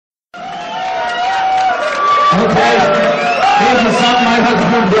Okay, here's a song my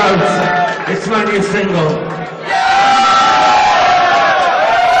husband wrote. It's my new single.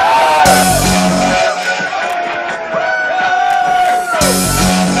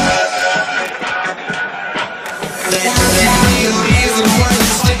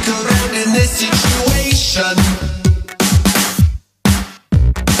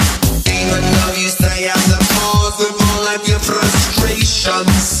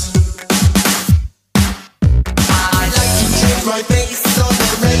 Frustrations. I like to change my face on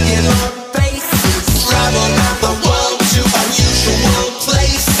a regular basis. Travel around the world to unusual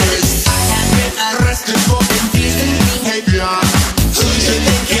places. I have been arrested for indecent behavior. Who do you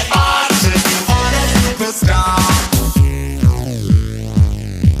think you are to be on a superstar?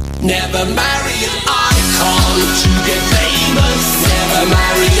 Never marry an icon to get famous. Never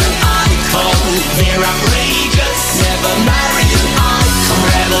marry an icon, they're outrageous. Never marry an icon,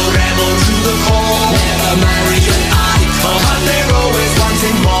 rebel to the core. Never marry an icon, but they're always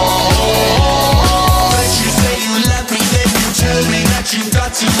wanting more. But you say you love me, then you tell me that you've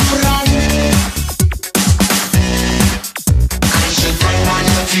got to run. I should bring my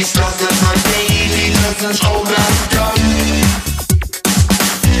lucky stuff that my baby doesn't hold that gun.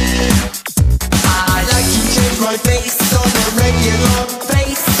 I like to change my face on a regular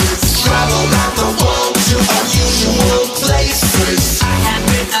basis. Travel around the world to unusual places. I have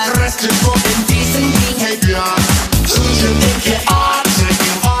been arrested for indecent behavior. Who do you think you are to be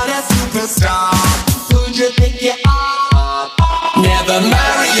on a superstar? Who do you think you are? Never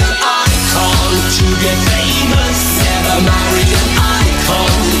marry an icon to get famous. Never marry an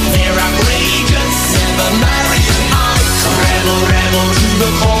icon, they're outrageous. Never marry an icon, rebel to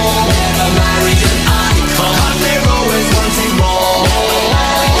the core. Never marry an icon, but they're always wanting more.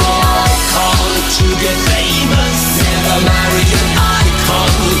 Icon to get famous. Never marry an icon,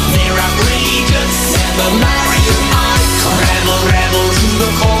 they're outrageous. Never marry an icon, rebel to the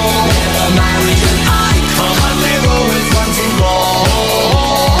core. Never marry an icon, but they're always wanting more.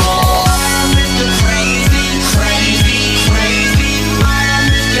 I am Mr. Crazy, crazy, crazy. I am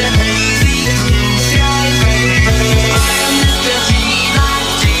Mr. Hazy, blue sky baby. I am Mr. Diva,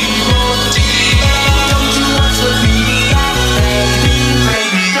 diva. Don't you watch the media, baby,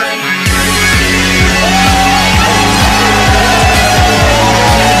 baby.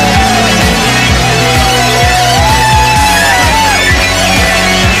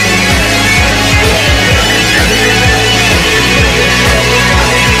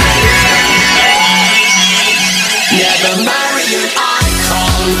 Never marry an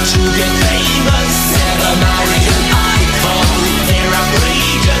icon.